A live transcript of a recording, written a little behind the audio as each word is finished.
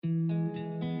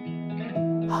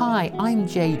Hi, I'm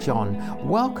J. John.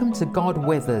 Welcome to God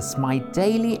With Us, my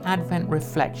daily Advent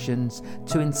reflections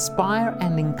to inspire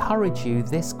and encourage you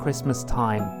this Christmas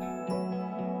time.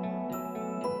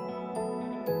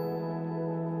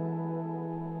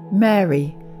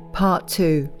 Mary, Part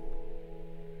 2.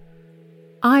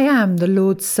 I am the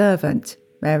Lord's servant,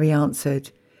 Mary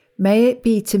answered. May it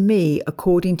be to me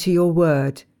according to your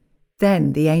word.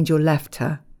 Then the angel left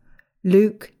her.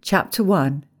 Luke chapter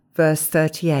 1, verse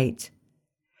 38.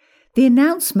 The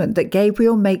announcement that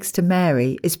Gabriel makes to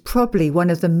Mary is probably one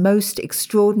of the most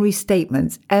extraordinary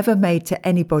statements ever made to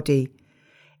anybody.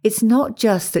 It's not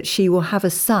just that she will have a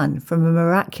son from a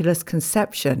miraculous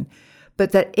conception,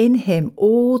 but that in him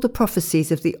all the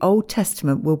prophecies of the Old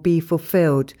Testament will be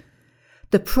fulfilled.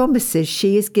 The promises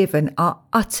she is given are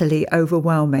utterly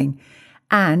overwhelming,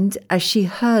 and as she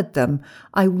heard them,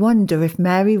 I wonder if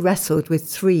Mary wrestled with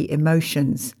three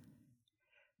emotions.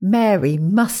 Mary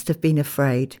must have been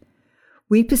afraid.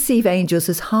 We perceive angels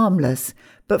as harmless,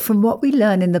 but from what we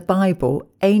learn in the Bible,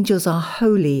 angels are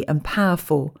holy and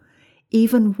powerful.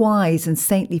 Even wise and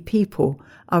saintly people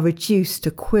are reduced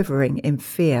to quivering in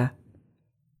fear.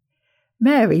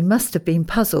 Mary must have been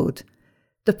puzzled.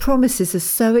 The promises are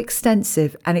so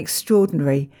extensive and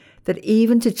extraordinary that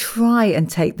even to try and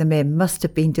take them in must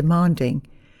have been demanding.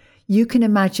 You can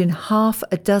imagine half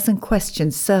a dozen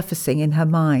questions surfacing in her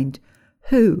mind.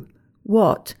 Who?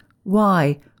 What?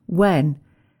 Why? When?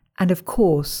 And of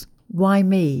course, why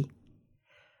me?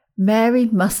 Mary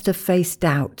must have faced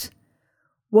doubt.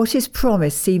 What is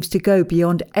promised seems to go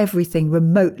beyond everything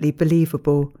remotely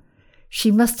believable.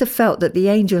 She must have felt that the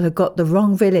angel had got the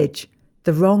wrong village,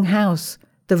 the wrong house,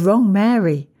 the wrong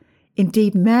Mary.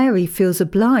 Indeed, Mary feels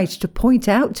obliged to point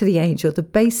out to the angel the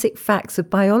basic facts of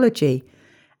biology.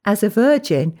 As a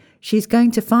virgin, she's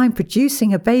going to find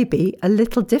producing a baby a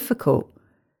little difficult.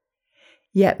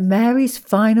 Yet Mary's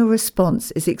final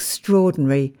response is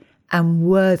extraordinary and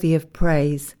worthy of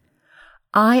praise.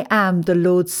 I am the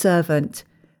Lord's servant.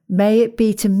 May it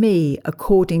be to me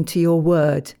according to your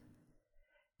word.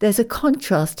 There's a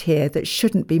contrast here that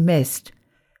shouldn't be missed.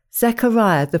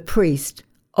 Zechariah the priest,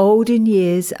 old in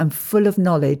years and full of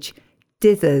knowledge,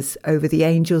 dithers over the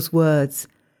angel's words.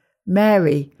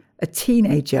 Mary, a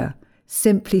teenager,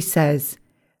 simply says,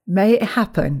 "May it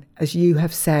happen as you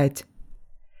have said."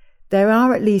 There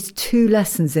are at least two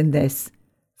lessons in this.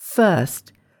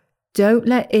 First, don't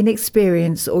let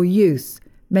inexperience or youth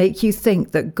make you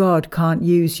think that God can't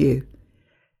use you.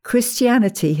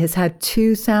 Christianity has had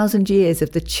 2,000 years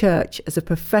of the church as a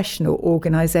professional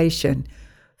organisation,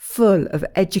 full of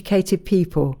educated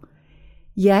people.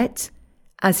 Yet,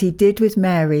 as he did with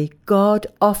Mary, God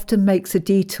often makes a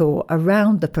detour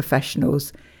around the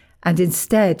professionals and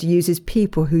instead uses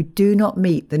people who do not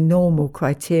meet the normal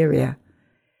criteria.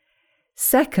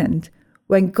 Second,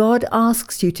 when God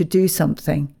asks you to do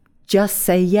something, just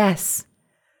say yes.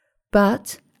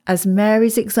 But, as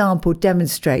Mary's example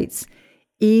demonstrates,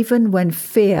 even when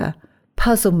fear,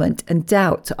 puzzlement and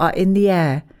doubt are in the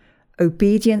air,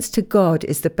 obedience to God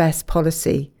is the best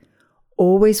policy.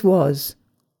 Always was,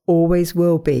 always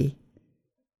will be.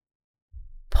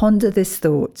 Ponder this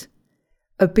thought.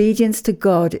 Obedience to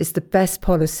God is the best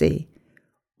policy.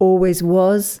 Always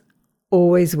was,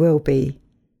 always will be.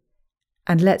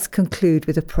 And let's conclude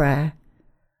with a prayer.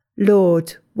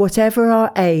 Lord, whatever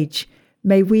our age,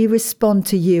 may we respond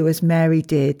to you as Mary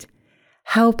did.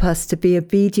 Help us to be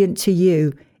obedient to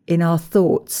you in our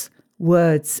thoughts,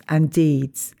 words and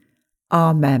deeds.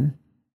 Amen.